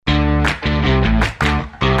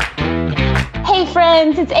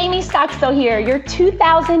friends, it's Amy Stockstill here, your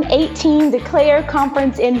 2018 Declare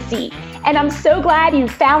Conference MC. And I'm so glad you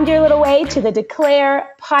found your little way to the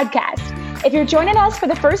Declare podcast. If you're joining us for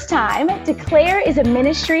the first time, Declare is a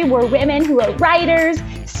ministry where women who are writers,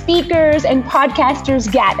 speakers, and podcasters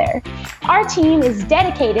gather. Our team is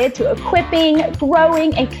dedicated to equipping,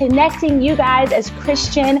 growing, and connecting you guys as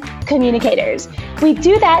Christian communicators. We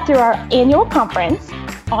do that through our annual conference,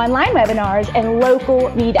 online webinars, and local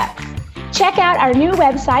meetups. Check out our new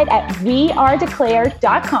website at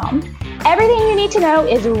wearedeclare.com. Everything you need to know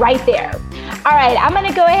is right there. All right, I'm going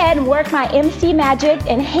to go ahead and work my MC magic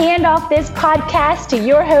and hand off this podcast to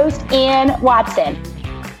your host, Ann Watson.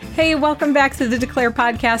 Hey, welcome back to the Declare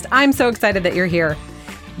podcast. I'm so excited that you're here.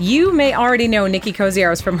 You may already know Nicki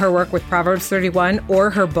Koziarz from her work with Proverbs 31 or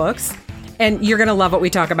her books, and you're going to love what we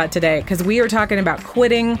talk about today because we are talking about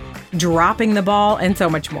quitting, dropping the ball, and so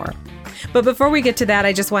much more. But before we get to that,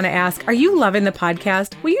 I just want to ask, are you loving the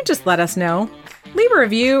podcast? Will you just let us know? Leave a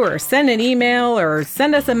review or send an email or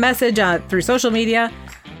send us a message through social media.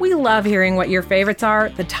 We love hearing what your favorites are,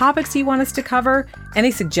 the topics you want us to cover,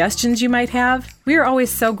 any suggestions you might have. We are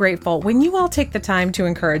always so grateful when you all take the time to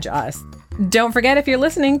encourage us. Don't forget, if you're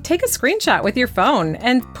listening, take a screenshot with your phone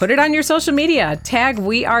and put it on your social media. Tag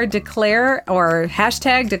We Are Declare or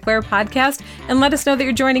hashtag Declare Podcast and let us know that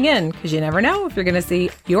you're joining in because you never know if you're going to see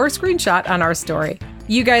your screenshot on our story.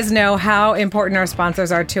 You guys know how important our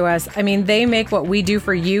sponsors are to us. I mean, they make what we do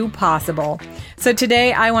for you possible. So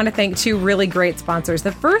today I want to thank two really great sponsors.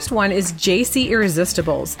 The first one is JC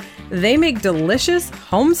Irresistibles. They make delicious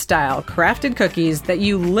home-style crafted cookies that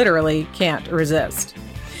you literally can't resist.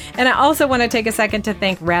 And I also want to take a second to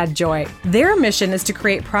thank Rad Joy. Their mission is to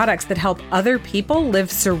create products that help other people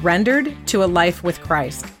live surrendered to a life with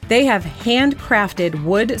Christ. They have handcrafted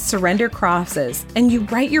wood surrender crosses, and you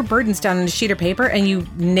write your burdens down on a sheet of paper and you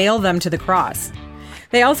nail them to the cross.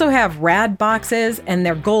 They also have Rad boxes, and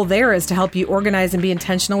their goal there is to help you organize and be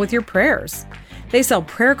intentional with your prayers. They sell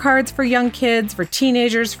prayer cards for young kids, for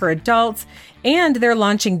teenagers, for adults, and they're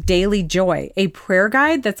launching Daily Joy, a prayer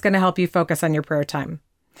guide that's going to help you focus on your prayer time.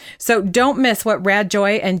 So don't miss what Rad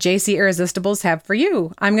Joy and JC Irresistibles have for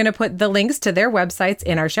you. I'm going to put the links to their websites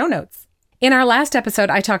in our show notes. In our last episode,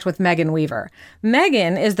 I talked with Megan Weaver.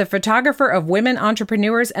 Megan is the photographer of women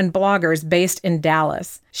entrepreneurs and bloggers based in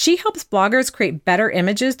Dallas. She helps bloggers create better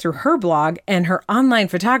images through her blog and her online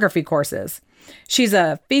photography courses. She's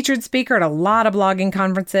a featured speaker at a lot of blogging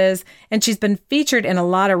conferences, and she's been featured in a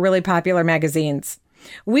lot of really popular magazines.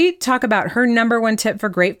 We talk about her number one tip for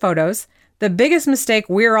great photos, the biggest mistake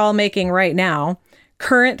we're all making right now,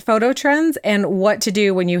 current photo trends, and what to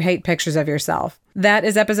do when you hate pictures of yourself. That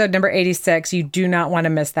is episode number 86. You do not want to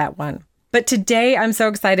miss that one. But today I'm so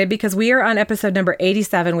excited because we are on episode number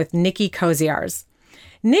 87 with Nicki Koziarz.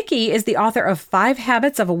 Nicki is the author of 5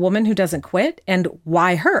 Habits of a Woman Who Doesn't Quit and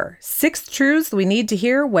Why Her? 6 Truths We Need to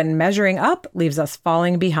Hear When Measuring Up Leaves Us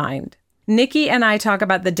Falling Behind. Nicki and I talk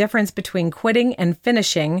about the difference between quitting and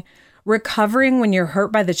finishing, recovering when you're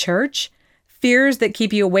hurt by the church, fears that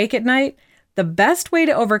keep you awake at night, the best way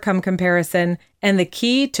to overcome comparison, and the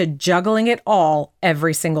key to juggling it all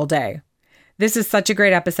every single day. This is such a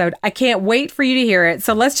great episode. I can't wait for you to hear it.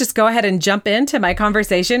 So let's just go ahead and jump into my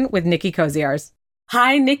conversation with Nicki Koziarz.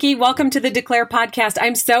 Hi, Nicki. Welcome to the Declare podcast.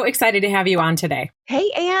 I'm so excited to have you on today.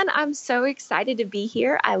 Hey, Ann. I'm so excited to be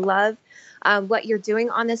here. I love what you're doing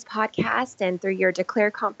on this podcast and through your Declare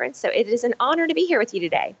conference. So it is an honor to be here with you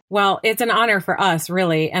today. Well, it's an honor for us,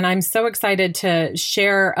 really. And I'm so excited to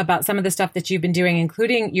share about some of the stuff that you've been doing,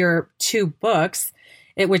 including your 2 books,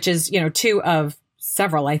 which is, 2 of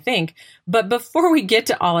several, I think. But before we get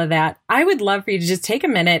to all of that, I would love for you to just take a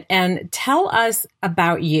minute and tell us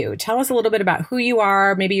about you. Tell us a little bit about who you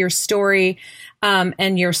are, maybe your story,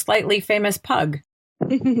 and your slightly famous pug.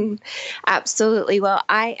 Absolutely. Well,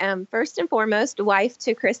 I am first and foremost wife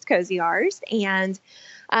to Chris Koziarz, and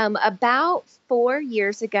about 4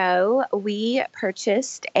 years ago, we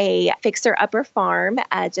purchased a fixer-upper farm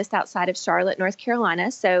just outside of Charlotte, North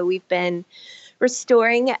Carolina. So we've been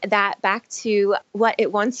restoring that back to what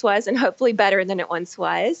it once was, and hopefully better than it once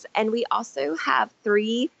was. And we also have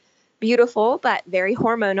 3 beautiful but very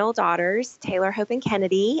hormonal daughters, Taylor, Hope, and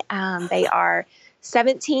Kennedy. They are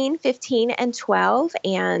 17, 15, and 12.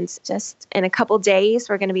 And just in a couple days,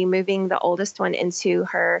 we're going to be moving the oldest one into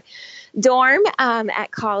her dorm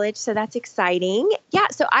at college. So that's exciting. Yeah.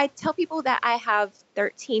 So I tell people that I have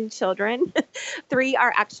 13 children. 3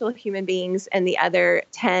 are actual human beings and the other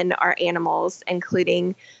 10 are animals,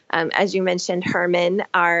 including, as you mentioned, Herman,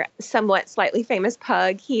 our somewhat slightly famous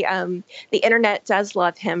pug. The internet does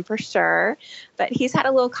love him for sure, but he's had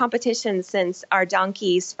a little competition since our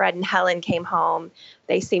donkeys, Fred and Helen, came home.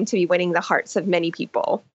 They seem to be winning the hearts of many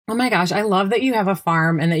people. Oh my gosh, I love that you have a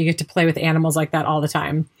farm and that you get to play with animals like that all the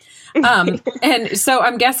time. And so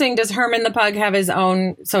I'm guessing, does Herman the pug have his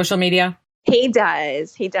own social media? He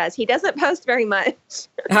does. He doesn't post very much.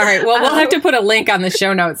 All right. Well, we'll have to put a link on the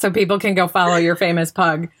show notes so people can go follow your famous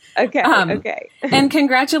pug. Okay. Okay. And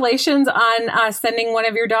congratulations on sending one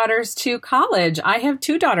of your daughters to college. I have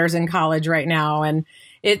 2 daughters in college right now, and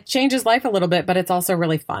it changes life a little bit, but it's also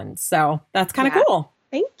really fun. So that's kind of cool.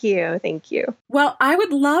 Thank you. Thank you. Well, I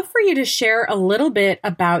would love for you to share a little bit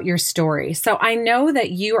about your story. So I know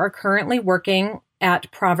that you are currently working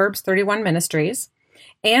at Proverbs 31 Ministries,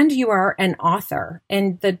 and you are an author.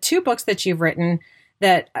 And the 2 books that you've written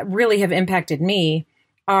that really have impacted me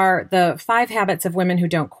are the 5 Habits of Women Who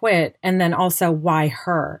Don't Quit, and then also Why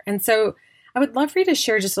Her. And so I would love for you to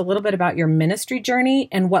share just a little bit about your ministry journey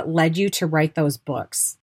and what led you to write those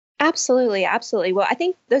books. Absolutely. Absolutely. Well, I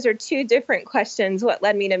think those are 2 different questions. What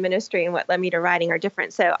led me to ministry and what led me to writing are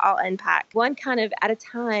different. So I'll unpack one kind of at a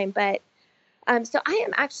time. But so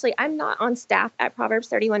I'm not on staff at Proverbs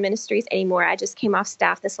 31 Ministries anymore. I just came off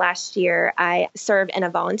staff this last year. I served in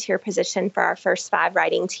a volunteer position for our First 5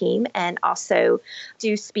 writing team and also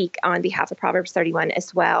do speak on behalf of Proverbs 31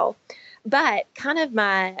 as well. But kind of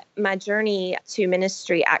my journey to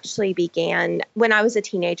ministry actually began when I was a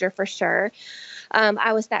teenager, for sure.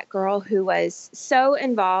 I was that girl who was so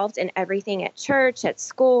involved in everything at church, at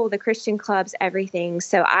school, the Christian clubs, everything.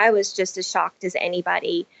 So I was just as shocked as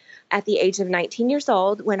anybody at the age of 19 years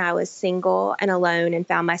old when I was single and alone and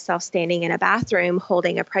found myself standing in a bathroom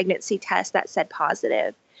holding a pregnancy test that said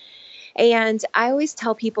positive. And I always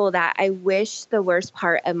tell people that I wish the worst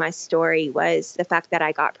part of my story was the fact that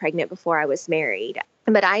I got pregnant before I was married.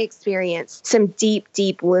 But I experienced some deep,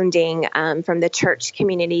 deep wounding from the church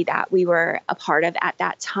community that we were a part of at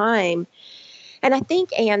that time. And I think,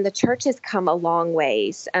 Anne, the church has come a long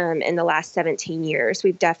ways in the last 17 years.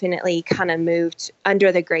 We've definitely kind of moved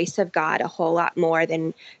under the grace of God a whole lot more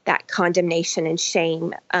than that condemnation and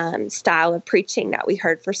shame style of preaching that we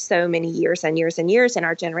heard for so many years and years and years in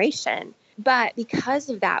our generation. But because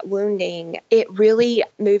of that wounding, it really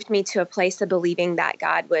moved me to a place of believing that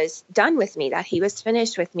God was done with me, that he was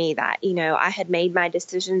finished with me, that, I had made my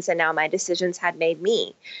decisions and now my decisions had made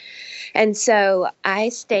me. And so I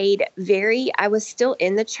was still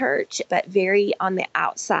in the church, but very on the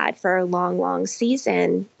outside for a long, long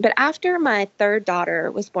season. But after my 3rd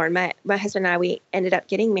daughter was born, my husband and I, we ended up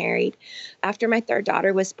getting married. After my 3rd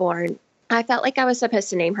daughter was born, I felt like I was supposed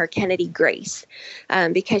to name her Kennedy Grace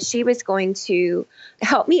because she was going to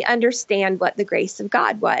help me understand what the grace of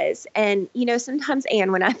God was. And, sometimes,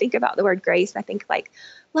 Anne, when I think about the word grace, I think like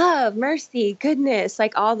love, mercy, goodness,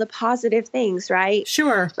 like all the positive things, right?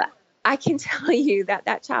 Sure. But I can tell you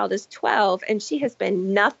that child is 12 and she has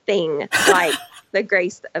been nothing like the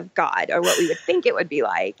grace of God or what we would think it would be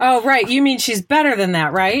like. Oh, right. You mean she's better than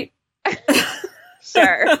that, right?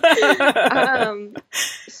 Sure.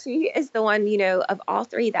 She is the one, of all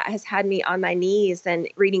 3 that has had me on my knees and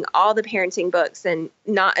reading all the parenting books and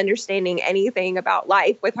not understanding anything about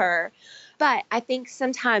life with her. But I think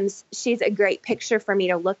sometimes she's a great picture for me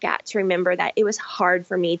to look at, to remember that it was hard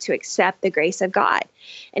for me to accept the grace of God.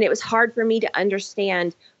 And it was hard for me to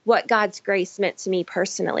understand what God's grace meant to me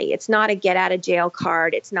personally. It's not a get out of jail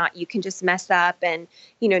card. It's not you can just mess up and,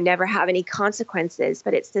 never have any consequences.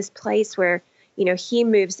 But it's this place where, he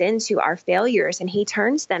moves into our failures and he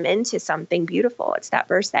turns them into something beautiful. It's that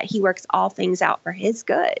verse that he works all things out for his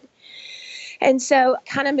good. And so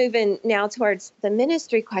kind of moving now towards the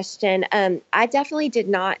ministry question, I definitely did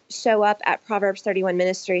not show up at Proverbs 31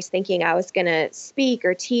 Ministries thinking I was going to speak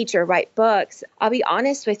or teach or write books. I'll be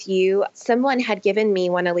honest with you. Someone had given me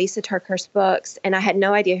one of Lisa Turker's books, and I had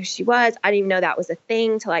no idea who she was. I didn't even know that was a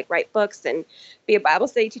thing to write books and be a Bible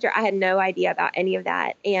study teacher. I had no idea about any of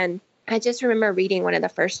that. And I just remember reading one of the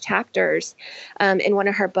first chapters in one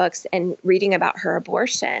of her books and reading about her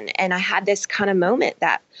abortion. And I had this kind of moment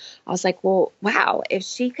that I was like, well, wow, if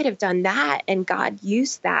she could have done that and God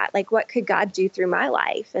used that, what could God do through my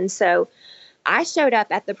life? And so I showed up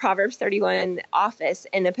at the Proverbs 31 office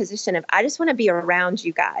in a position of, I just want to be around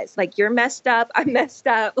you guys. You're messed up. I'm messed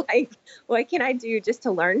up. What can I do just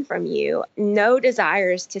to learn from you? No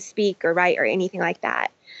desires to speak or write or anything like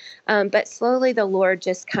that. But slowly the Lord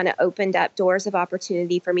just kind of opened up doors of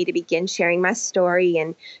opportunity for me to begin sharing my story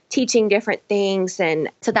and teaching different things. And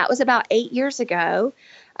so that was about 8 years ago.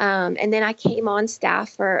 And then I came on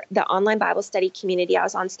staff for the online Bible study community. I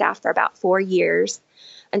was on staff for about 4 years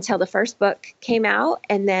until the first book came out.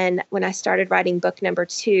 And then when I started writing book number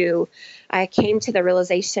 2, I came to the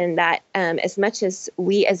realization that as much as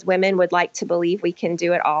we as women would like to believe we can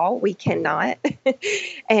do it all, we cannot.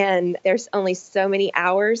 And there's only so many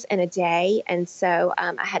hours in a day. And so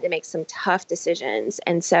I had to make some tough decisions.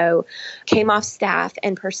 And so came off staff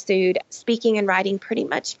and pursued speaking and writing pretty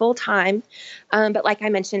much full time. But like I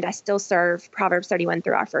mentioned, I still serve Proverbs 31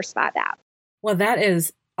 through our first 5 apps. Well, that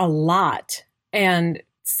is a lot. And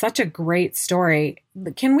such a great story.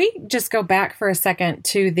 Can we just go back for a second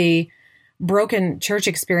to the broken church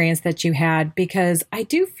experience that you had? Because I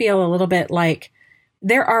do feel a little bit like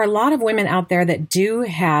there are a lot of women out there that do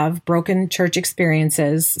have broken church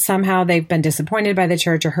experiences. Somehow they've been disappointed by the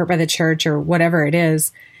church or hurt by the church or whatever it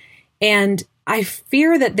is. And I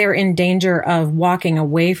fear that they're in danger of walking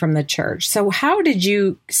away from the church. So how did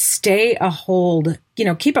you stay a hold,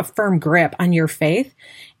 keep a firm grip on your faith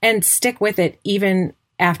and stick with it even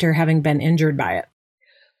after having been injured by it?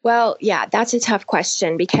 Well, yeah, that's a tough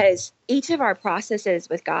question because each of our processes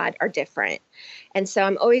with God are different. And so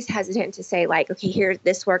I'm always hesitant to say okay, here,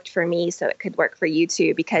 this worked for me, so it could work for you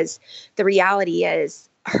too, because the reality is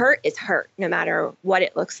hurt no matter what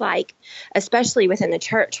it looks like, especially within the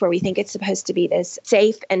church where we think it's supposed to be this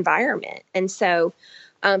safe environment. And so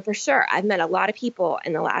for sure, I've met a lot of people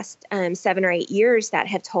in the last 7 or 8 years that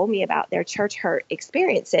have told me about their church hurt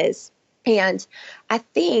experiences. And I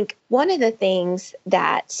think one of the things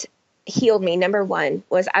that healed me, number one,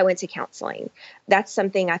 was I went to counseling. That's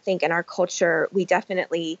something I think in our culture we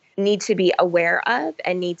definitely need to be aware of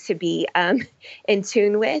and need to be in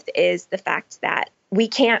tune with, is the fact that we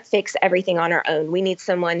can't fix everything on our own. We need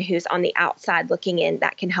someone who's on the outside looking in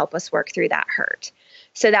that can help us work through that hurt.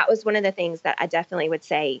 So that was one of the things that I definitely would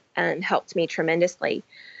say helped me tremendously.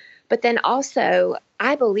 But then also,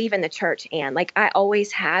 I believe in the church, Anne. I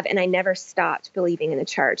always have, and I never stopped believing in the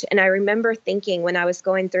church. And I remember thinking when I was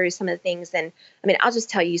going through some of the things, and I'll just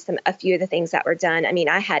tell you a few of the things that were done.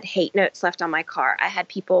 I had hate notes left on my car. I had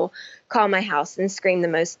people call my house and scream the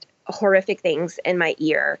most horrific things in my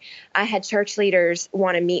ear. I had church leaders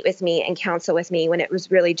want to meet with me and counsel with me when it was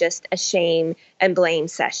really just a shame and blame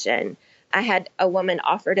session. I had a woman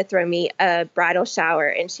offer to throw me a bridal shower,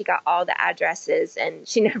 and she got all the addresses and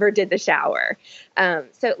she never did the shower.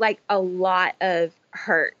 So a lot of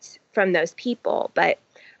hurt from those people. But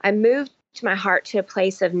I moved my heart to a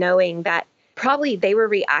place of knowing that probably they were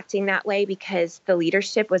reacting that way because the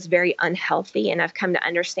leadership was very unhealthy. And I've come to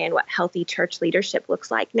understand what healthy church leadership looks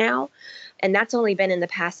like now. And that's only been in the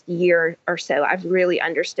past year or so. I've really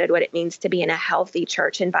understood what it means to be in a healthy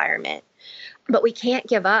church environment. But we can't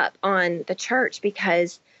give up on the church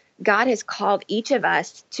because God has called each of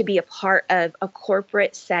us to be a part of a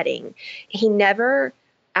corporate setting. He never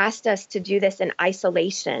asked us to do this in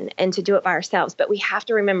isolation and to do it by ourselves. But we have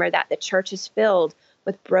to remember that the church is filled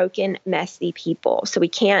with broken, messy people. So we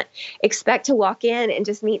can't expect to walk in and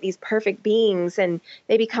just meet these perfect beings and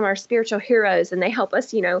they become our spiritual heroes and they help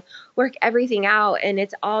us, work everything out. And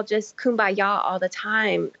it's all just kumbaya all the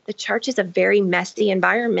time. The church is a very messy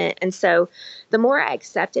environment. And so the more I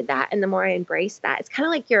accepted that and the more I embraced that, it's kind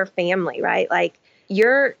of like your family, right?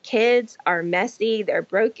 Your kids are messy, they're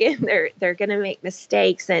broken, they're going to make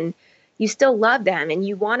mistakes, and you still love them and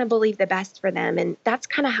you want to believe the best for them. And that's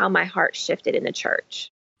kind of how my heart shifted in the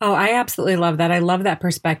church. Oh, I absolutely love that. I love that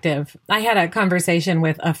perspective. I had a conversation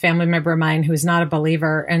with a family member of mine who's not a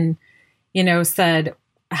believer and, said,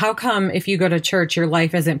 how come if you go to church, your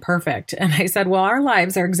life isn't perfect? And I said, well, our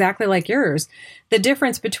lives are exactly like yours. The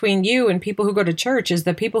difference between you and people who go to church is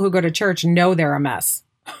the people who go to church know they're a mess.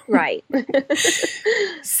 Right.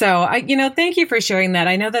 So, thank you for sharing that.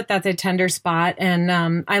 I know that that's a tender spot.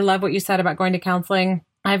 And I love what you said about going to counseling.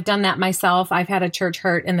 I've done that myself. I've had a church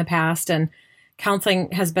hurt in the past, and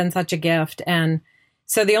counseling has been such a gift. And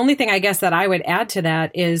so the only thing I guess that I would add to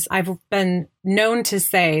that is I've been known to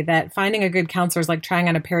say that finding a good counselor is like trying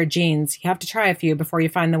on a pair of jeans. You have to try a few before you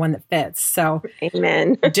find the one that fits. So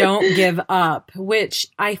Amen. Don't give up, which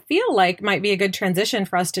I feel like might be a good transition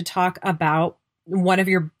for us to talk about one of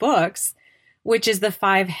your books, which is The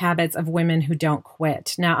 5 Habits of Women Who Don't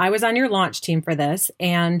Quit. Now, I was on your launch team for this,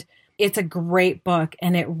 and it's a great book,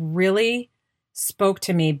 and it really spoke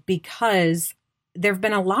to me because there have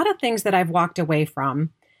been a lot of things that I've walked away from,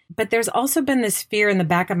 but there's also been this fear in the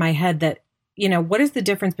back of my head that, what is the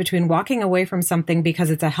difference between walking away from something because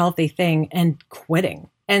it's a healthy thing and quitting?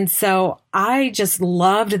 And so I just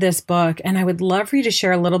loved this book, and I would love for you to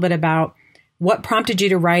share a little bit about what prompted you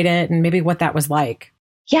to write it and maybe what that was like.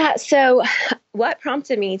 Yeah. So what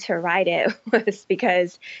prompted me to write it was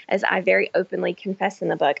because, as I very openly confess in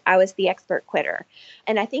the book, I was the expert quitter.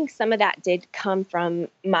 And I think some of that did come from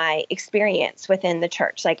my experience within the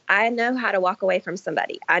church. Like, I know how to walk away from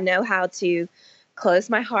somebody. I know how to close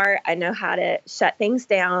my heart. I know how to shut things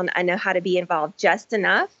down. I know how to be involved just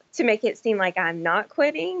enough to make it seem like I'm not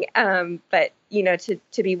quitting. But,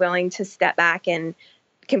 to be willing to step back and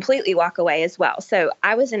completely walk away as well. So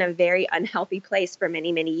I was in a very unhealthy place for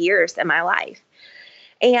many, many years in my life.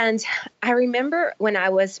 And I remember when I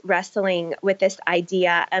was wrestling with this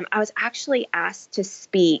idea, I was actually asked to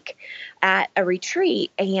speak at a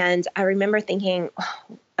retreat. And I remember thinking,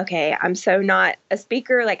 oh, okay, I'm so not a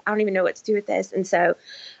speaker. Like, I don't even know what to do with this. And so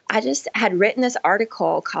I just had written this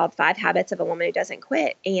article called 5 Habits of a Woman Who Doesn't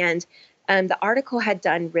Quit. And the article had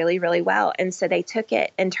done really, really well. And so they took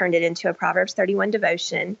it and turned it into a Proverbs 31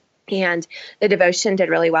 devotion. And the devotion did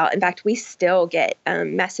really well. In fact, we still get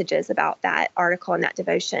messages about that article and that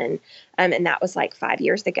devotion. And that was like 5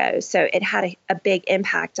 years ago. So it had a big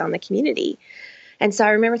impact on the community. And so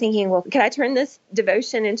I remember thinking, well, could I turn this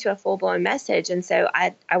devotion into a full-blown message? And so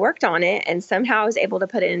I worked on it, and somehow I was able to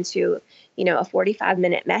put it into, a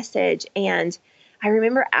 45-minute message. And I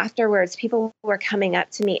remember afterwards, people were coming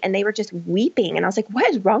up to me and they were just weeping. And I was like, what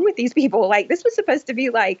is wrong with these people? Like, this was supposed to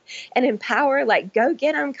be like an empower, like, go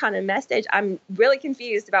get them kind of message. I'm really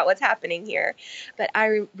confused about what's happening here. But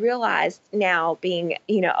I realized now, being,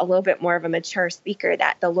 a little bit more of a mature speaker,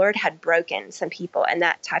 that the Lord had broken some people in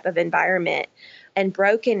that type of environment. And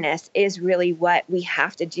brokenness is really what we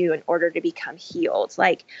have to do in order to become healed.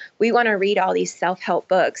 Like, we want to read all these self-help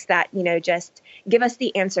books that, just give us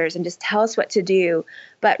the answers and just tell us what to do.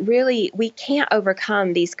 But really, we can't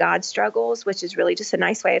overcome these God struggles, which is really just a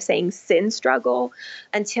nice way of saying sin struggle,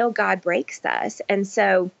 until God breaks us. And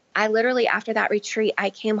so I literally, after that retreat, I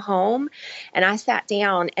came home and I sat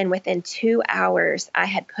down, and within 2 hours, I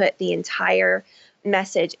had put the entire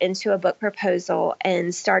message into a book proposal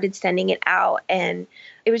and started sending it out. And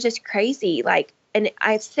it was just crazy. Like, and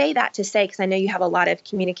I say that to say, because I know you have a lot of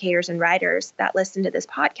communicators and writers that listen to this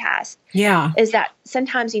podcast. Yeah. Is that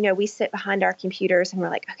sometimes, we sit behind our computers and we're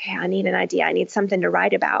like, okay, I need an idea. I need something to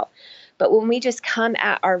write about. But when we just come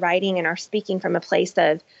at our writing and our speaking from a place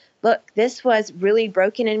of, look, this was really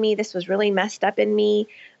broken in me. This was really messed up in me.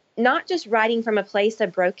 Not just writing from a place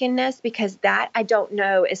of brokenness, because that, I don't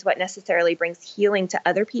know, is what necessarily brings healing to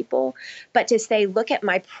other people, but to say, look at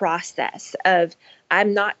my process of,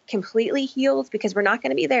 I'm not completely healed, because we're not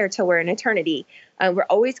going to be there till we're in eternity. We're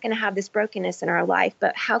always going to have this brokenness in our life,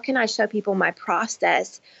 but how can I show people my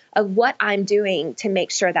process of what I'm doing to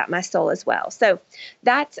make sure that my soul is well? So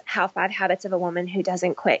that's how 5 Habits of a Woman Who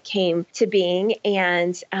Doesn't Quit came to being.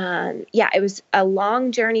 And it was a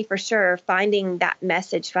long journey for sure, finding that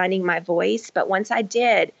message, finding my voice. But once I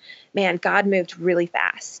did, man, God moved really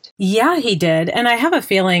fast. Yeah, he did. And I have a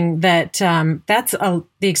feeling that that's the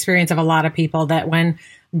experience of a lot of people, that when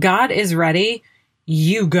God is ready,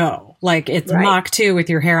 you go. Like, it's Right. Mach 2 with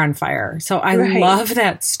your hair on fire. So I Right. love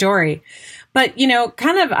that story. But,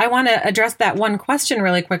 I want to address that one question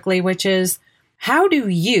really quickly, which is, how do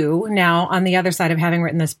you now, on the other side of having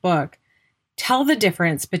written this book, tell the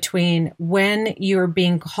difference between when you're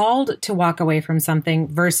being called to walk away from something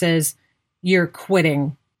versus you're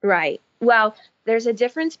quitting? Right. Well, there's a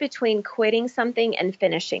difference between quitting something and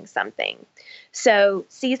finishing something. So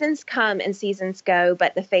seasons come and seasons go,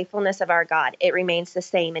 but the faithfulness of our God, it remains the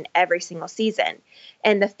same in every single season.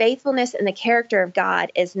 And the faithfulness and the character of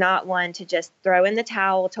God is not one to just throw in the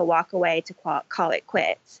towel, to walk away, to call it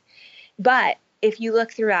quits. But if you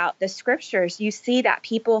look throughout the scriptures, you see that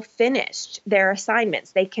people finished their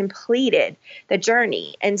assignments. They completed the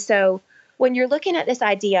journey. And so when you're looking at this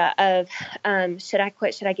idea of, should I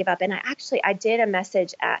quit? Should I give up? And I did a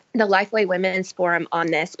message at the Lifeway Women's Forum on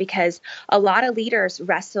this, because a lot of leaders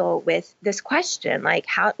wrestle with this question, like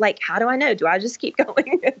how do I know? Do I just keep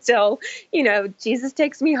going until, Jesus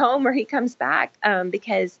takes me home or he comes back?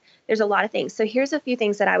 Because there's a lot of things. So here's a few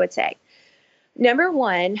things that I would say. Number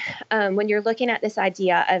one, when you're looking at this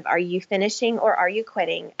idea of, are you finishing or are you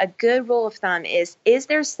quitting? A good rule of thumb is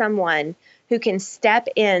there someone who can step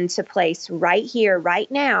into place right here,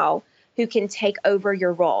 right now, who can take over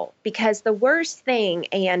your role? Because the worst thing,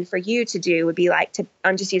 and for you to do, would be like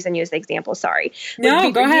I'm just using you as the example, sorry.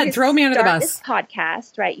 No, go ahead. Throw me under the bus. This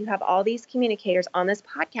podcast, right? You have all these communicators on this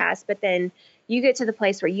podcast, but then you get to the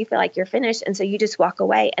place where you feel like you're finished. And so you just walk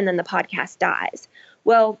away and then the podcast dies.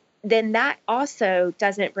 Well, then that also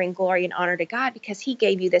doesn't bring glory and honor to God, because he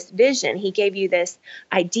gave you this vision. He gave you this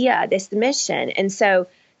idea, this mission. And so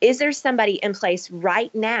is there somebody in place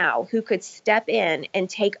right now who could step in and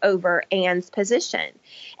take over Anne's position?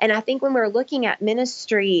 And I think when we're looking at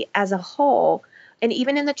ministry as a whole, and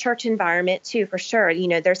even in the church environment too, for sure,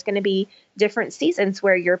 there's going to be different seasons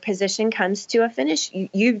where your position comes to a finish.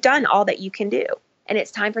 You've done all that you can do, and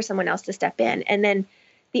it's time for someone else to step in. And then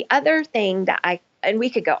the other thing that and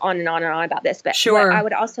we could go on and on and on about this, but sure, what I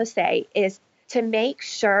would also say is to make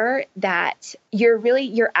sure that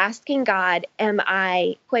you're asking God, am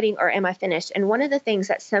I quitting or am I finished? And one of the things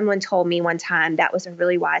that someone told me one time that was a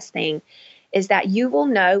really wise thing is that you will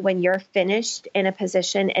know when you're finished in a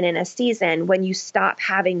position and in a season when you stop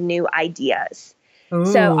having new ideas. Ooh.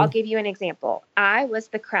 So I'll give you an example. I was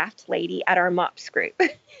the craft lady at our MOPS group,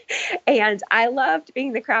 and I loved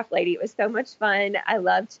being the craft lady. It was so much fun. I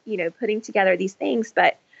loved, putting together these things,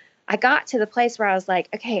 but I got to the place where I was like,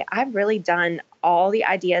 okay, I've really done all the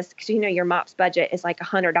ideas, because your MOPS budget is like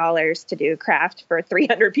 $100 to do a craft for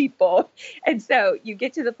 300 people. And so you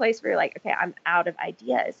get to the place where you're like, okay, I'm out of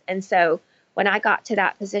ideas. And so when I got to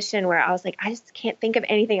that position where I was like, I just can't think of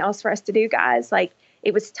anything else for us to do, guys, like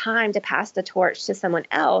it was time to pass the torch to someone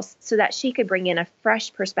else so that she could bring in a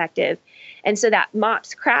fresh perspective. And so that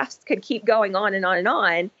MOPS crafts could keep going on and on and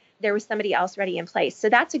on. There was somebody else ready in place. So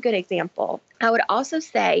that's a good example. I would also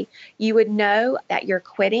say you would know that you're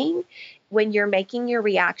quitting when you're making your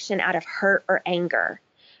reaction out of hurt or anger.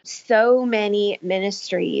 So many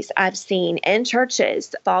ministries I've seen in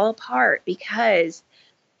churches fall apart because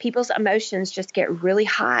people's emotions just get really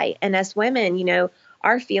high. And as women,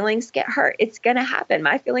 our feelings get hurt. It's going to happen.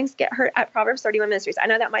 My feelings get hurt at Proverbs 31 Ministries. I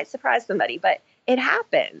know that might surprise somebody, but it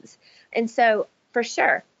happens. And so for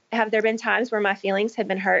sure, have there been times where my feelings have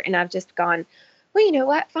been hurt and I've just gone, well, you know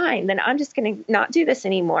what? Fine. Then I'm just going to not do this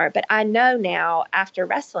anymore. But I know now, after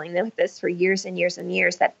wrestling with this for years and years and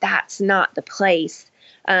years, that that's not the place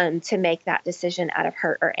to make that decision out of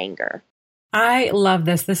hurt or anger. I love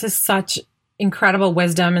this. This is such incredible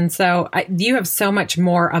wisdom. And so you have so much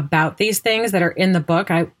more about these things that are in the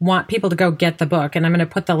book. I want people to go get the book, and I'm going to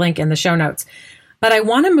put the link in the show notes. But I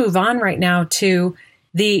want to move on right now to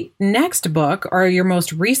the next book, or your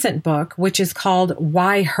most recent book, which is called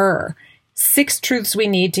Why Her? 6 Truths We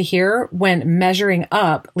Need to Hear When Measuring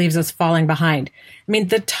Up Leaves Us Falling Behind. I mean,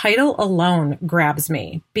 the title alone grabs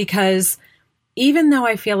me, because even though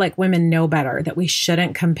I feel like women know better, that we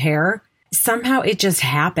shouldn't compare, somehow it just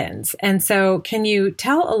happens. And so can you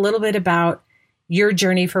tell a little bit about your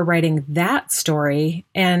journey for writing that story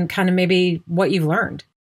and kind of maybe what you've learned?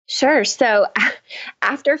 Sure. So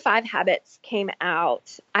after 5 Habits came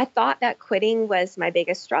out, I thought that quitting was my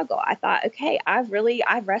biggest struggle. I thought, okay, I've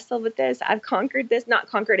wrestled with this. I've conquered this, not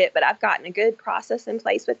conquered it, but I've gotten a good process in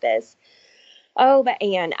place with this. Oh, but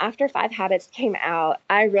Anne, after 5 Habits came out,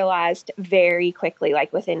 I realized very quickly,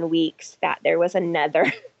 like within weeks, that there was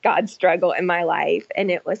another God struggle in my life, and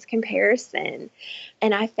it was comparison.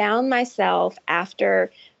 And I found myself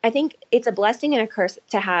after, I think it's a blessing and a curse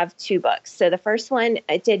to have 2 books. So the first one,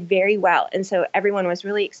 it did very well. And so everyone was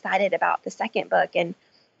really excited about the second book. And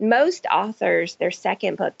most authors, their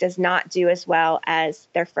second book does not do as well as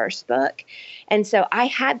their first book. And so I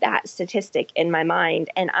had that statistic in my mind,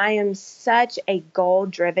 and I am such a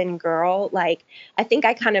goal-driven girl. Like, I think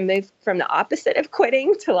I kind of moved from the opposite of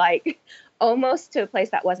quitting to like almost to a place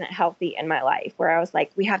that wasn't healthy in my life, where I was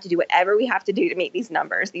like, we have to do whatever we have to do to meet these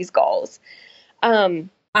numbers, these goals. I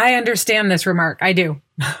understand this remark. I do.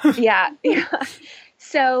 Yeah.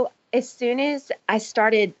 So as soon as I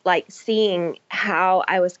started like seeing how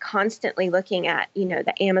I was constantly looking at,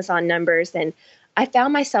 the Amazon numbers, and I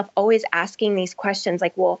found myself always asking these questions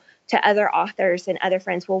like, well, to other authors and other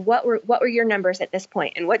friends, well, what were your numbers at this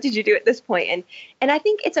point? And what did you do at this point? And I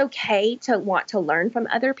think it's okay to want to learn from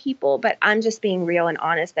other people, but I'm just being real and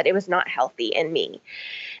honest that it was not healthy in me.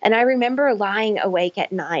 And I remember lying awake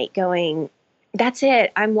at night going, that's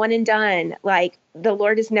it. I'm one and done. Like, the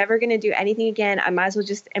Lord is never going to do anything again. I might as well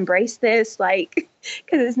just embrace this, like,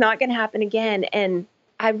 because it's not going to happen again. And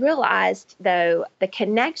I realized, though, the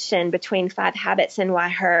connection between 5 Habits and Why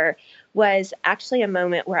Her was actually a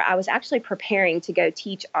moment where I was actually preparing to go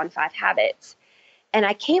teach on 5 Habits. And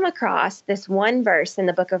I came across this one verse in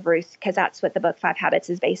the book of Ruth, because that's what the book 5 Habits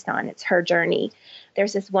is based on. It's her journey.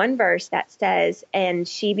 There's this one verse that says, and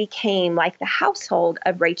she became like the household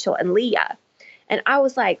of Rachel and Leah. And I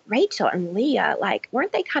was like, Rachel and Leah, like,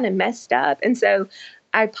 weren't they kind of messed up? And so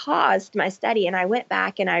I paused my study and I went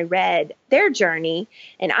back and I read their journey.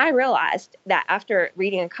 And I realized that after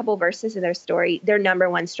reading a couple verses of their story, their number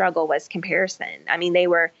one struggle was comparison. I mean, they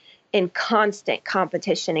were in constant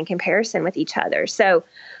competition and comparison with each other. So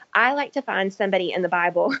I like to find somebody in the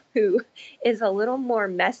Bible who is a little more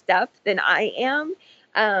messed up than I am,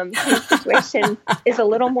 whose situation is a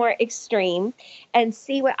little more extreme, and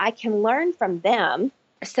see what I can learn from them.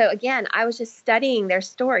 So again, I was just studying their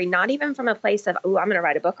story, not even from a place of, oh, I'm going to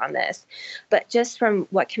write a book on this, but just from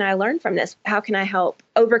what can I learn from this? How can I help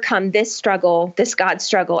overcome this struggle, this God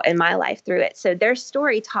struggle in my life through it? So their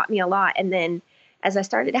story taught me a lot. And then as I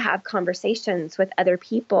started to have conversations with other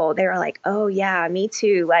people, they were like, oh yeah, me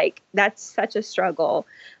too. Like, that's such a struggle.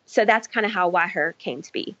 So that's kind of how Why Her came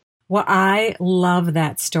to be. Well, I love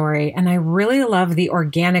that story. And I really love the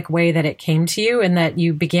organic way that it came to you and that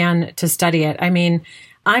you began to study it. I mean,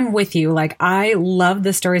 I'm with you. Like, I love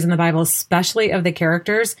the stories in the Bible, especially of the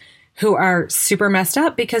characters who are super messed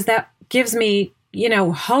up, because that gives me,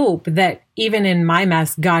 hope that even in my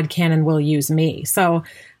mess, God can and will use me. So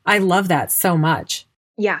I love that so much.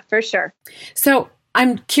 Yeah, for sure. So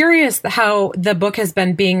I'm curious how the book has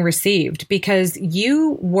been being received, because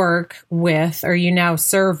you work with, or you now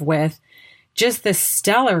serve with, just this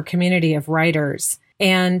stellar community of writers.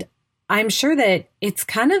 And I'm sure that it's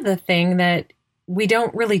kind of the thing that we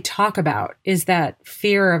don't really talk about, is that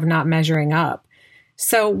fear of not measuring up.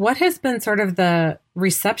 So what has been sort of the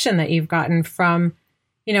reception that you've gotten from,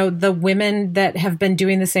 the women that have been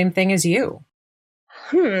doing the same thing as you?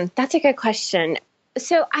 That's a good question.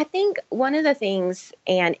 So I think one of the things,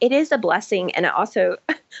 and it is a blessing and also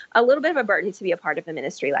a little bit of a burden to be a part of a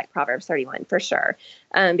ministry like Proverbs 31, for sure.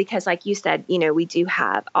 Because like you said, we do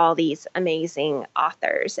have all these amazing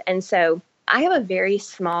authors. And so I have a very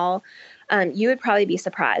small, you would probably be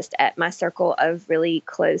surprised at my circle of really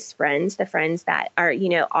close friends, the friends that are,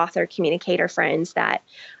 author communicator friends that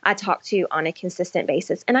I talk to on a consistent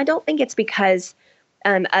basis. And I don't think it's because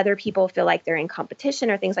other people feel like they're in competition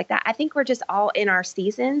or things like that. I think we're just all in our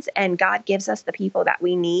seasons, and God gives us the people that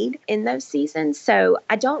we need in those seasons. So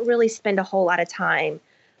I don't really spend a whole lot of time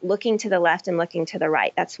looking to the left and looking to the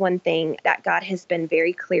right. That's one thing that God has been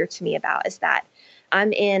very clear to me about, is that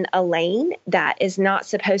I'm in a lane that is not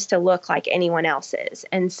supposed to look like anyone else's.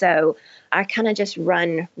 And so I kind of just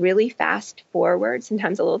run really fast forward,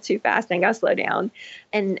 sometimes a little too fast, and I got to slow down.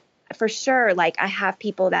 And for sure, like, I have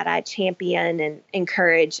people that I champion and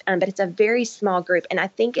encourage, but it's a very small group. And I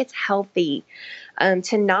think it's healthy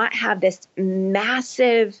to not have this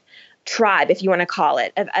massive tribe, if you want to call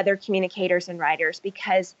it, of other communicators and writers,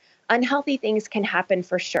 because unhealthy things can happen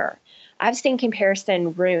for sure. I've seen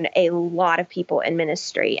comparison ruin a lot of people in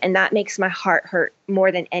ministry, and that makes my heart hurt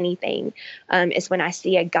more than anything, is when I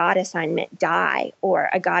see a God assignment die or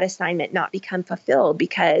a God assignment not become fulfilled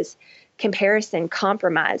because comparison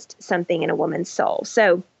compromised something in a woman's soul.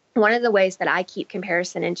 So one of the ways that I keep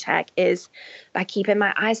comparison in check is by keeping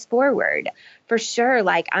my eyes forward. For sure,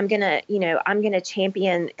 like, I'm going to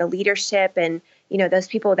champion the leadership and, those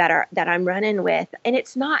people that I'm running with. And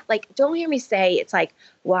it's not like, don't hear me say it's like,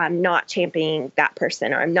 well, I'm not championing that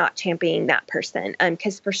person or I'm not championing that person.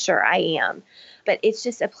 Because for sure I am. But it's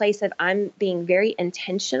just a place of I'm being very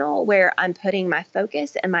intentional where I'm putting my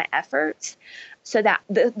focus and my efforts, so that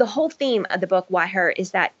the whole theme of the book, Why Her,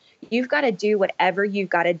 is that you've got to do whatever you've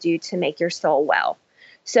got to do to make your soul well.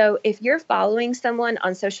 So if you're following someone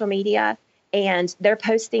on social media and they're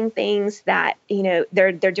posting things that,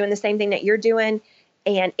 they're doing the same thing that you're doing,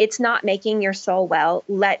 and it's not making your soul well,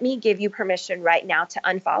 let me give you permission right now to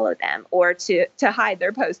unfollow them or to hide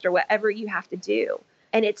their post or whatever you have to do.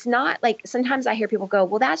 And it's not like, sometimes I hear people go,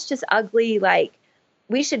 well, that's just ugly. Like,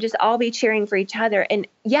 we should just all be cheering for each other. And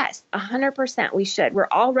yes, 100% we should. We're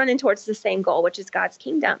all running towards the same goal, which is God's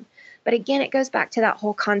kingdom. But again, it goes back to that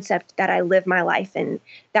whole concept that I live my life in,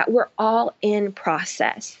 that we're all in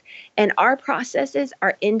process. And our processes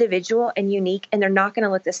are individual and unique, and they're not going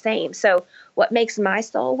to look the same. So what makes my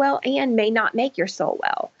soul well and may not make your soul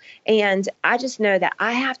well. And I just know that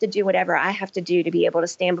I have to do whatever I have to do to be able to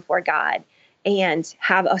stand before God and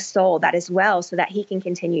have a soul that is well, so that he can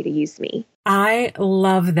continue to use me. I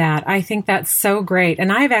love that. I think that's so great.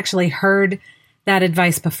 And I've actually heard that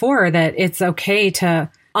advice before, that it's okay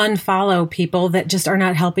to unfollow people that just are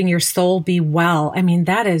not helping your soul be well. I mean,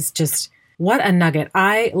 that is just, what a nugget.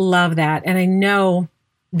 I love that. And I know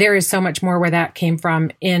there is so much more where that came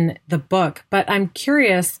from in the book, but I'm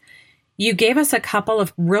curious, you gave us a couple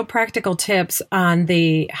of real practical tips on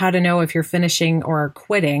the how to know if you're finishing or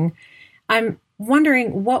quitting. I'm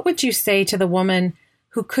wondering, what would you say to the woman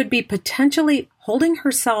who could be potentially holding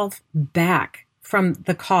herself back from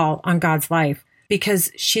the call on God's life because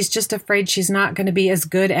she's just afraid she's not going to be as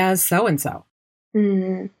good as so-and-so?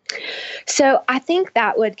 Mm. So I think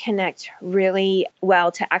that would connect really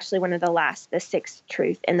well to actually one of the sixth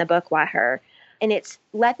truth in the book, Why Her? And it's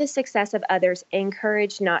let the success of others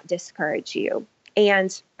encourage, not discourage you.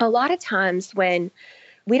 And a lot of times when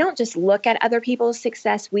we don't just look at other people's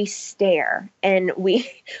success, we stare and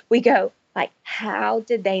we go like, how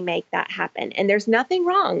did they make that happen? And there's nothing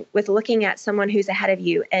wrong with looking at someone who's ahead of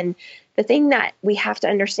you. And the thing that we have to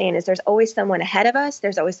understand is there's always someone ahead of us,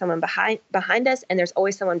 there's always someone behind us, and there's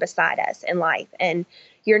always someone beside us in life. And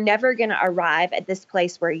you're never going to arrive at this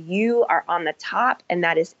place where you are on the top and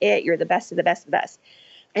that is it. You're the best of the best of the best.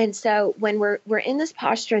 And so when we're in this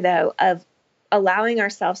posture, though, of allowing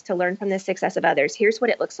ourselves to learn from the success of others, here's what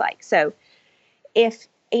it looks like. So if,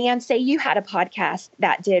 Anne, say you had a podcast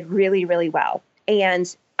that did really, really well.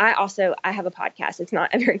 And I have a podcast. It's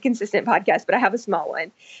not a very consistent podcast, but I have a small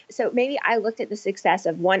one. So maybe I looked at the success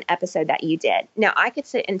of one episode that you did. Now I could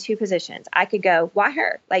sit in two positions. I could go, why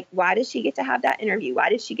her? Like, why did she get to have that interview? Why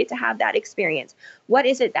did she get to have that experience? What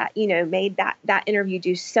is it that, made that interview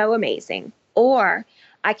do so amazing? Or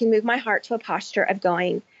I can move my heart to a posture of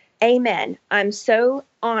going, amen. I'm so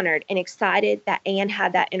honored and excited that Anne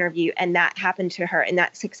had that interview and that happened to her and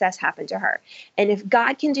that success happened to her. And if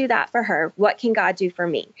God can do that for her, what can God do for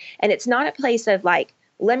me? And it's not a place of like,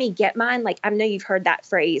 let me get mine. Like, I know you've heard that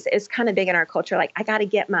phrase. It's kind of big in our culture. Like, I got to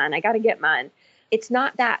get mine. I got to get mine. It's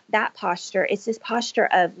not that posture. It's this posture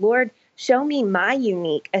of, Lord, show me my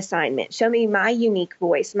unique assignment. Show me my unique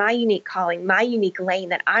voice, my unique calling, my unique lane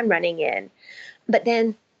that I'm running in. But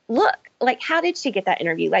then look, like, how did she get that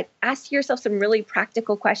interview? Like, ask yourself some really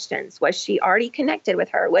practical questions. Was she already connected with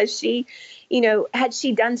her? Was she, had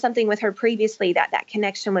she done something with her previously that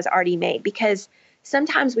connection was already made? Because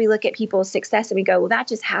sometimes we look at people's success and we go, well, that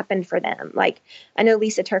just happened for them. Like, I know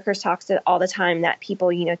Lisa Turkers talks all the time that people,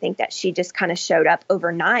 think that she just kind of showed up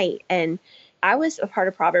overnight. And I was a part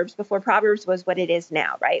of Proverbs before Proverbs was what it is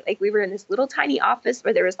now, right? Like, we were in this little tiny office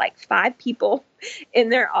where there was like 5 people in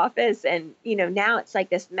their office. And, now it's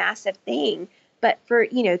like this massive thing. But for,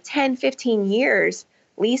 10, 15 years,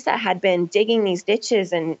 Lisa had been digging these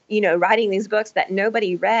ditches and, writing these books that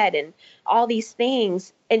nobody read and all these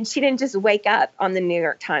things. And she didn't just wake up on the New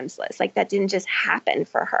York Times list. Like, that didn't just happen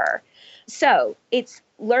for her. So it's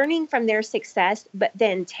learning from their success, but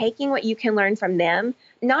then taking what you can learn from them,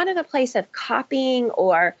 not in a place of copying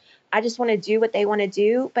or I just want to do what they want to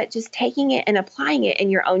do, but just taking it and applying it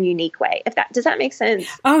in your own unique way. Does that make sense?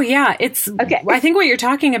 Oh yeah. It's okay. I think what you're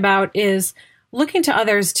talking about is looking to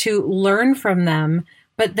others to learn from them,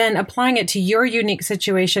 but then applying it to your unique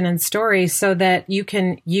situation and story so that you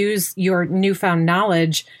can use your newfound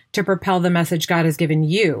knowledge to propel the message God has given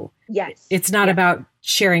you. Yes. It's not about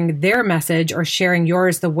sharing their message or sharing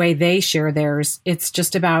yours the way they share theirs. It's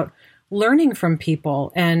just about learning from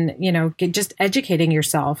people and, just educating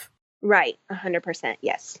yourself. Right. 100%.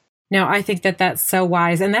 Yes. No, I think that that's so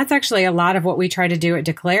wise. And that's actually a lot of what we try to do at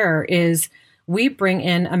Declare is we bring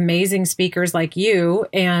in amazing speakers like you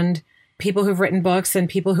and people who've written books and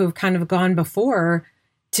people who've kind of gone before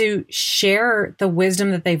to share the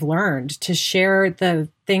wisdom that they've learned, to share the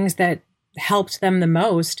things that helped them the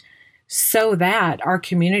most so that our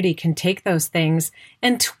community can take those things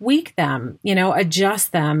and tweak them,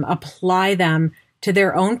 adjust them, apply them to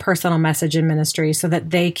their own personal message and ministry so that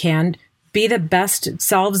they can be the best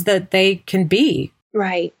selves that they can be.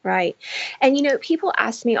 Right, right. And, people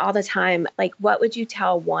ask me all the time, like, what would you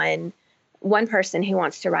tell one person who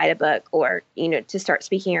wants to write a book or, to start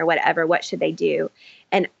speaking or whatever, what should they do?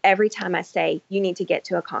 And every time I say, you need to get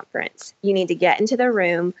to a conference, you need to get into the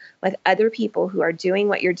room with other people who are doing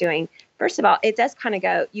what you're doing. First of all, it does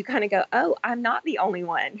you kind of go, oh, I'm not the only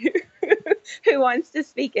one who wants to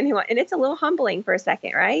speak and it's a little humbling for a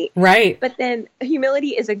second, right? Right. But then humility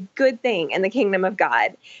is a good thing in the kingdom of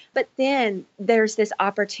God. But then there's this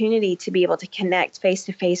opportunity to be able to connect face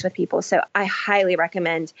to face with people. So I highly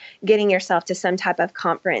recommend getting yourself to some type of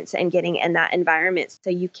conference and getting in that environment so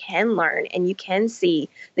you can learn and you can see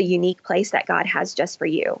the unique place that God has just for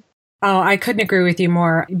you. Oh, I couldn't agree with you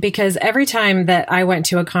more because every time that I went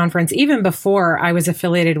to a conference, even before I was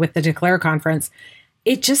affiliated with the Declare conference,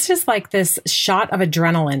 it just is like this shot of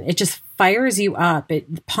adrenaline. It just fires you up.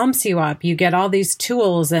 It pumps you up. You get all these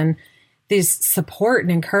tools and these support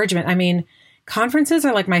and encouragement. I mean, conferences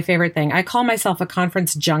are like my favorite thing. I call myself a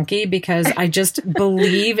conference junkie because I just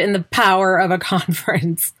believe in the power of a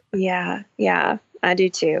conference. Yeah, I do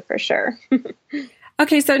too, for sure.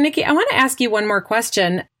 Okay, so Nicki, I want to ask you one more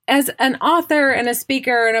question. As an author and a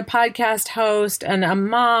speaker and a podcast host and a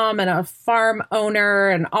mom and a farm owner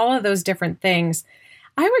and all of those different things,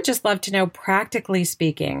 I would just love to know, practically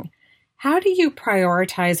speaking, How do you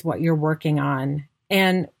prioritize what you're working on?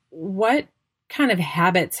 And what kind of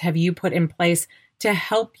habits have you put in place to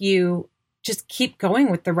help you just keep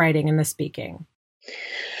going with the writing and the speaking?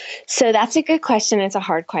 So that's a good question. It's a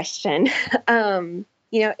hard question.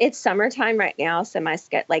 It's summertime right now. So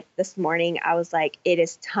like this morning, I was like, it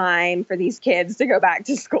is time for these kids to go back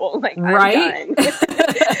to school. Like, right? I'm done.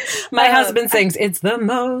 My husband sings, "It's the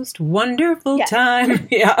most wonderful time."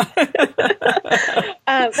 Yeah.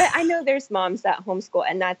 But I know there's moms that homeschool,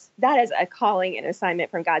 and that is a calling and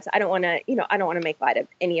assignment from God. So I don't want to make light of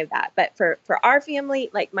any of that. But for our family,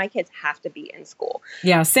 like my kids have to be in school.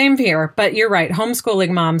 Yeah, same here. But you're right.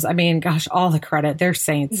 Homeschooling moms, I mean, gosh, all the credit. They're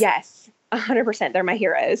saints. Yes. 100%. They're my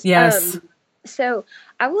heroes. Yes. So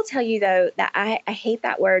I will tell you though, that I hate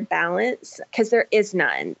that word balance because there is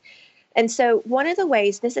none. And so one of the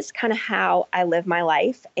ways, this is kind of how I live my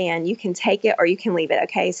life, and you can take it or you can leave it.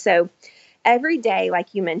 Okay. So every day,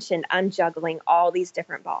 like you mentioned, I'm juggling all these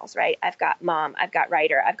different balls, right? I've got mom, I've got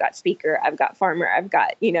writer, I've got speaker, I've got farmer, I've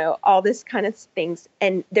got, all this kind of things.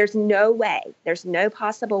 And there's no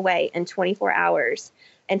possible way in 24 hours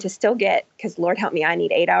and to still get, because Lord help me, I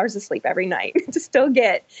need 8 hours of sleep every night, to still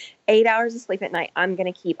get 8 hours of sleep at night, I'm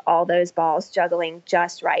going to keep all those balls juggling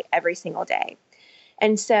just right every single day.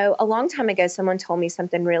 And so a long time ago, someone told me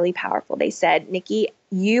something really powerful. They said, Nicki,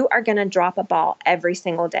 you are going to drop a ball every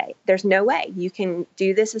single day. There's no way you can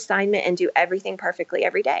do this assignment and do everything perfectly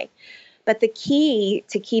every day. But the key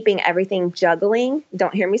to keeping everything juggling,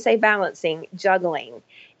 don't hear me say balancing, juggling,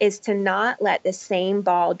 is to not let the same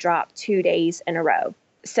ball drop 2 days in a row.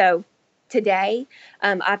 So today,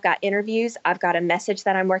 I've got interviews. I've got a message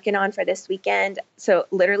that I'm working on for this weekend. So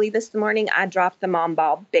literally this morning, I dropped the mom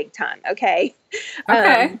ball big time. Okay.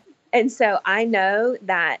 And so I know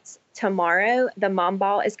that tomorrow the mom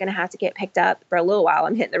ball is going to have to get picked up for a little while.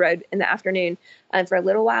 I'm hitting the road in the afternoon for a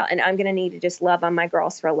little while, and I'm going to need to just love on my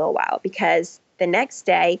girls for a little while, because the next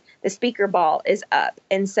day the speaker ball is up.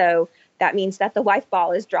 And so that means that the wife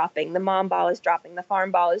ball is dropping, the mom ball is dropping, the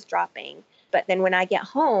farm ball is dropping. But then when I get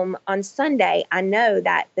home on Sunday, I know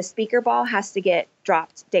that the speaker ball has to get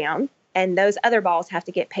dropped down and those other balls have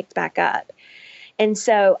to get picked back up. And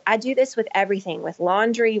so I do this with everything, with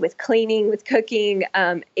laundry, with cleaning, with cooking.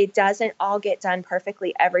 It doesn't all get done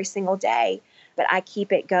perfectly every single day, but I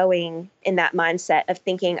keep it going in that mindset of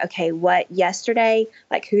thinking, okay, what yesterday,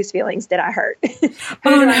 like whose feelings did I hurt? Who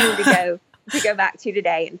do I need to go back to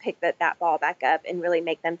today and pick that ball back up and really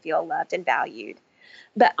make them feel loved and valued?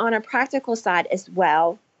 But on a practical side as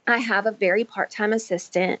well, I have a very part-time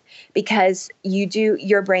assistant, because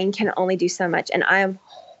your brain can only do so much. And I am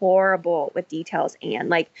horrible with details. And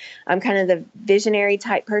like, I'm kind of the visionary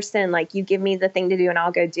type person. Like, you give me the thing to do and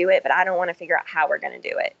I'll go do it, but I don't want to figure out how we're going to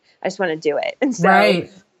do it. I just want to do it. And so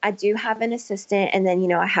I do have an assistant. And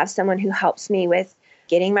then, I have someone who helps me with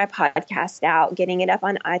getting my podcast out, getting it up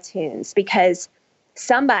on iTunes, because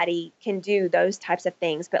somebody can do those types of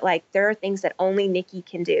things, but like there are things that only Nicki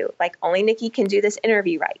can do. Like only Nicki can do this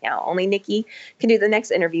interview right now. Only Nicki can do the next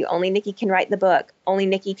interview. Only Nicki can write the book. Only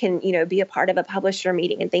Nicki can, be a part of a publisher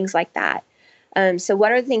meeting and things like that. So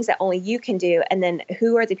what are the things that only you can do? And then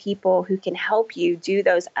who are the people who can help you do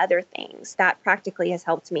those other things? That practically has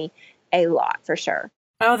helped me a lot, for sure.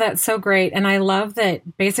 Oh, that's so great. And I love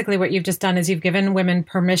that basically what you've just done is you've given women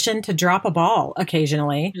permission to drop a ball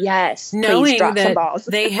occasionally. Yes. Knowing that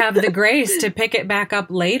they have the grace to pick it back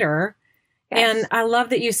up later. Yes. And I love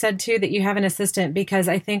that you said too, that you have an assistant, because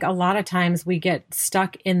I think a lot of times we get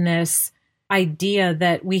stuck in this idea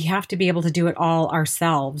that we have to be able to do it all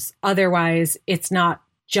ourselves. Otherwise, it's not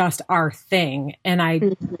just our thing. And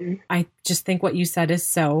I just think what you said is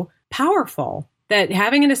so powerful. That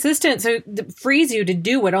having an assistant frees you to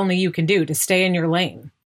do what only you can do, to stay in your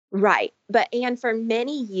lane. Right. And for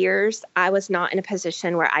many years, I was not in a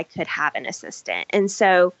position where I could have an assistant. And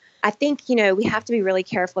so I think, we have to be really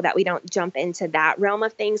careful that we don't jump into that realm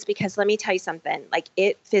of things, because let me tell you something, like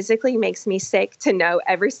it physically makes me sick to know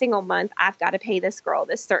every single month I've got to pay this girl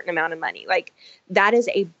this certain amount of money. Like that is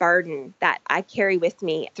a burden that I carry with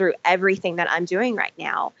me through everything that I'm doing right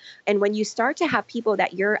now. And when you start to have people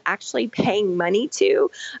that you're actually paying money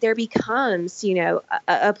to, there becomes,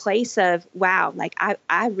 a place of, wow, like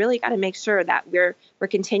I really got to make sure that we're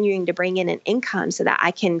continuing to bring in an income so that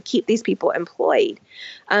I can keep these people employed.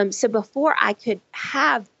 So before I could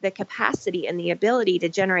have the capacity and the ability to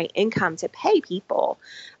generate income to pay people,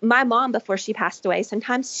 my mom, before she passed away,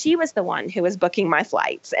 sometimes she was the one who was booking my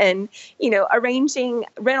flights and, arranging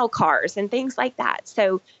rental cars and things like that.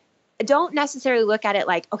 So don't necessarily look at it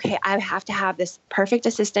like, okay, I have to have this perfect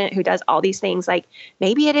assistant who does all these things. Like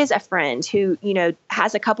maybe it is a friend who,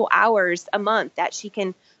 has a couple hours a month that she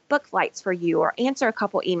can book flights for you or answer a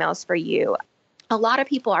couple emails for you. A lot of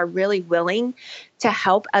people are really willing to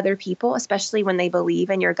help other people, especially when they believe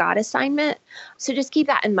in your God assignment. So just keep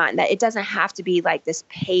that in mind, that it doesn't have to be like this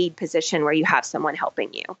paid position where you have someone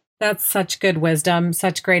helping you. That's such good wisdom,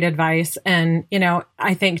 such great advice. And,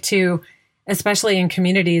 I think too, especially in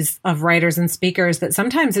communities of writers and speakers, that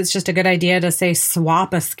sometimes it's just a good idea to say,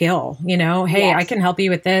 swap a skill, hey, yes. I can help you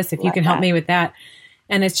with this if you can help me with that.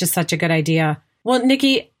 And it's just such a good idea. Well,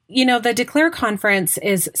 Nicki, the Declare Conference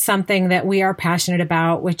is something that we are passionate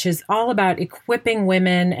about, which is all about equipping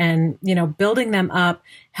women and, building them up,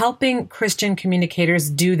 helping Christian communicators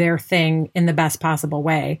do their thing in the best possible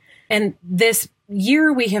way. And this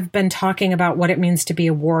year we have been talking about what it means to be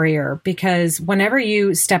a warrior, because whenever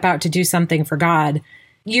you step out to do something for God,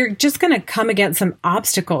 you're just going to come against some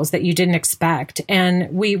obstacles that you didn't expect.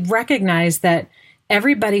 And we recognize that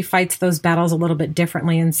everybody fights those battles a little bit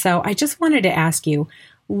differently. And so I just wanted to ask you,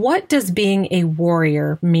 what does being a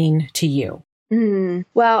warrior mean to you?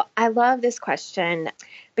 Well, I love this question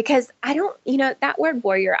because I don't, that word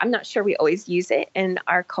warrior, I'm not sure we always use it in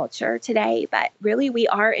our culture today, but really we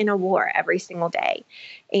are in a war every single day.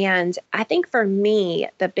 And I think for me,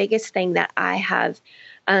 the biggest thing that I have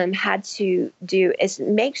had to do is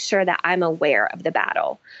make sure that I'm aware of the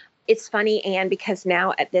battle. It's funny, Anne, because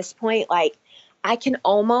now at this point, I can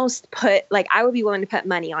almost put, I would be willing to put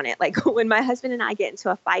money on it. When my husband and I get into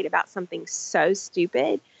a fight about something so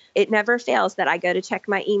stupid, it never fails that I go to check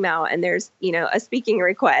my email and there's, a speaking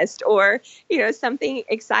request or, something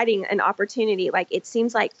exciting, an opportunity. It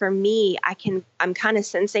seems like for me, I'm kind of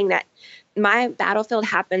sensing that my battlefield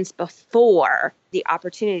happens before the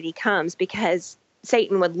opportunity comes, because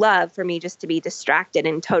Satan would love for me just to be distracted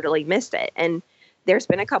and totally miss it. And there's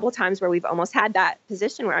been a couple of times where we've almost had that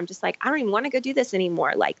position where I'm just like, I don't even want to go do this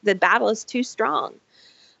anymore. The battle is too strong.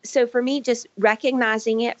 So for me, just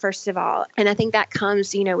recognizing it, first of all, and I think that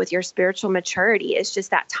comes, with your spiritual maturity, is just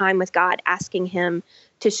that time with God, asking him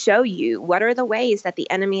to show you what are the ways that the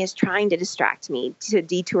enemy is trying to distract me, to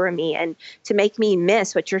detour me, and to make me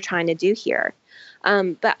miss what you're trying to do here.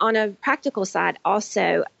 But on a practical side,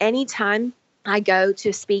 also, anytime I go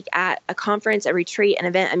to speak at a conference, a retreat, an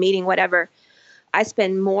event, a meeting, whatever, I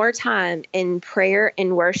spend more time in prayer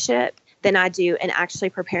and worship than I do in actually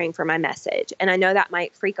preparing for my message. And I know that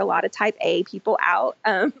might freak a lot of type A people out.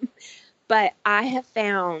 But I have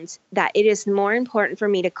found that it is more important for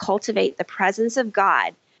me to cultivate the presence of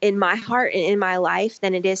God in my heart and in my life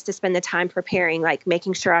than it is to spend the time preparing,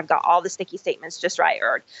 making sure I've got all the sticky statements just right,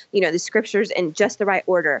 or, the scriptures in just the right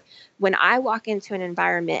order. When I walk into an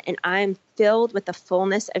environment and I'm filled with the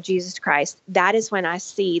fullness of Jesus Christ, that is when I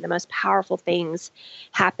see the most powerful things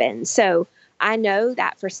happen. So I know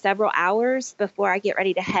that for several hours before I get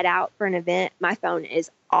ready to head out for an event, my phone is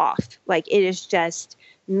off. It is just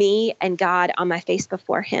me and God on my face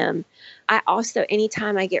before him. I also,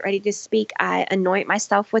 anytime I get ready to speak, I anoint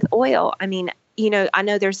myself with oil. I mean, I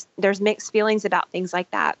know there's mixed feelings about things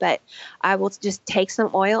like that, but I will just take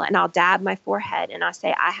some oil and I'll dab my forehead and I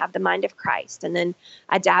say, I have the mind of Christ. And then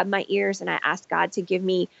I dab my ears and I ask God to give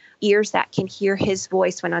me ears that can hear his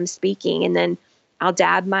voice when I'm speaking. And then I'll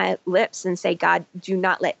dab my lips and say, God, do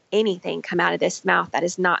not let anything come out of this mouth that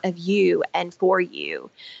is not of you and for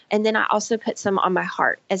you. And then I also put some on my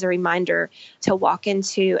heart as a reminder to walk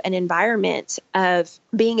into an environment of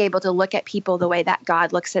being able to look at people the way that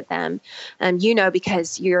God looks at them.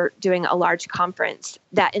 Because you're doing a large conference,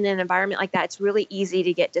 that in an environment like that, it's really easy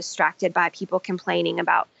to get distracted by people complaining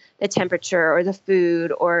about the temperature or the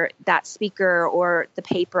food or that speaker or the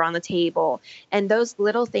paper on the table. And those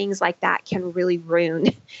little things like that can really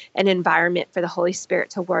ruin an environment for the Holy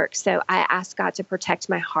Spirit to work. So I ask God to protect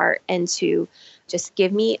my heart and to just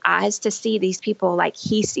give me eyes to see these people like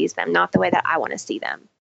he sees them, not the way that I want to see them.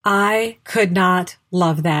 I could not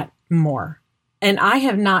love that more. And I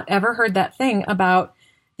have not ever heard that thing about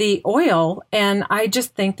the oil. And I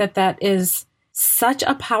just think that that is such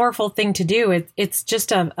a powerful thing to do. It's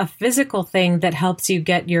just a physical thing that helps you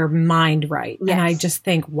get your mind right. Yes. And I just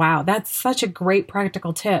think, wow, that's such a great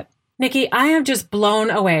practical tip. Nicki, I am just blown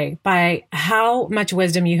away by how much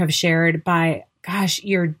wisdom you have shared, by,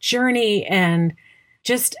 your journey and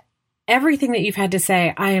just everything that you've had to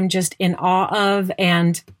say. I am just in awe of,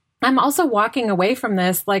 and I'm also walking away from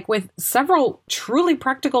this with several truly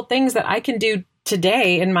practical things that I can do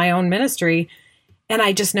today in my own ministry. And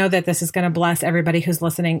I just know that this is going to bless everybody who's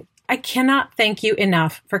listening. I cannot thank you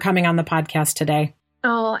enough for coming on the podcast today.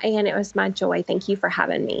 Oh, Anne, it was my joy. Thank you for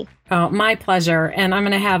having me. Oh, my pleasure. And I'm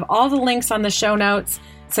going to have all the links on the show notes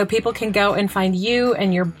so people can go and find you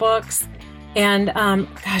and your books. And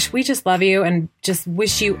we just love you and just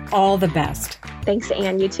wish you all the best. Thanks,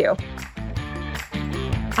 Anne. You too.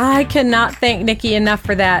 I cannot thank Nicki enough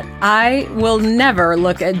for that. I will never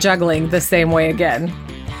look at juggling the same way again.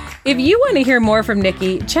 If you want to hear more from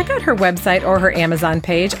Nicki, check out her website or her Amazon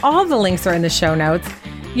page. All the links are in the show notes.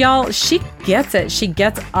 Y'all, she gets it. She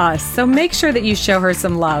gets us. So make sure that you show her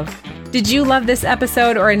some love. Did you love this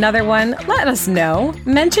episode or another one? Let us know.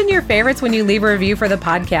 Mention your favorites when you leave a review for the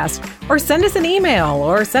podcast, or send us an email,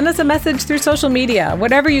 or send us a message through social media.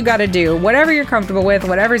 Whatever you got to do, whatever you're comfortable with,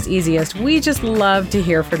 whatever's easiest. We just love to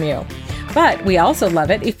hear from you. But we also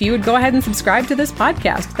love it if you would go ahead and subscribe to this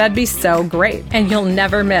podcast. That'd be so great, and you'll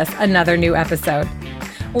never miss another new episode.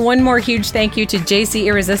 One more huge thank you to JC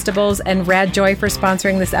Irresistibles and Rad Joy for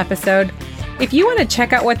sponsoring this episode. If you want to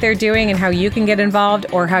check out what they're doing and how you can get involved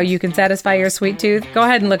or how you can satisfy your sweet tooth, go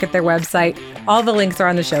ahead and look at their website. All the links are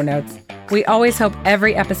on the show notes. We always hope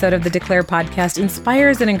every episode of the Declare podcast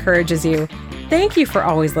inspires and encourages you. Thank you for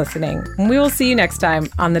always listening. We will see you next time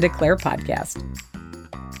on the Declare podcast.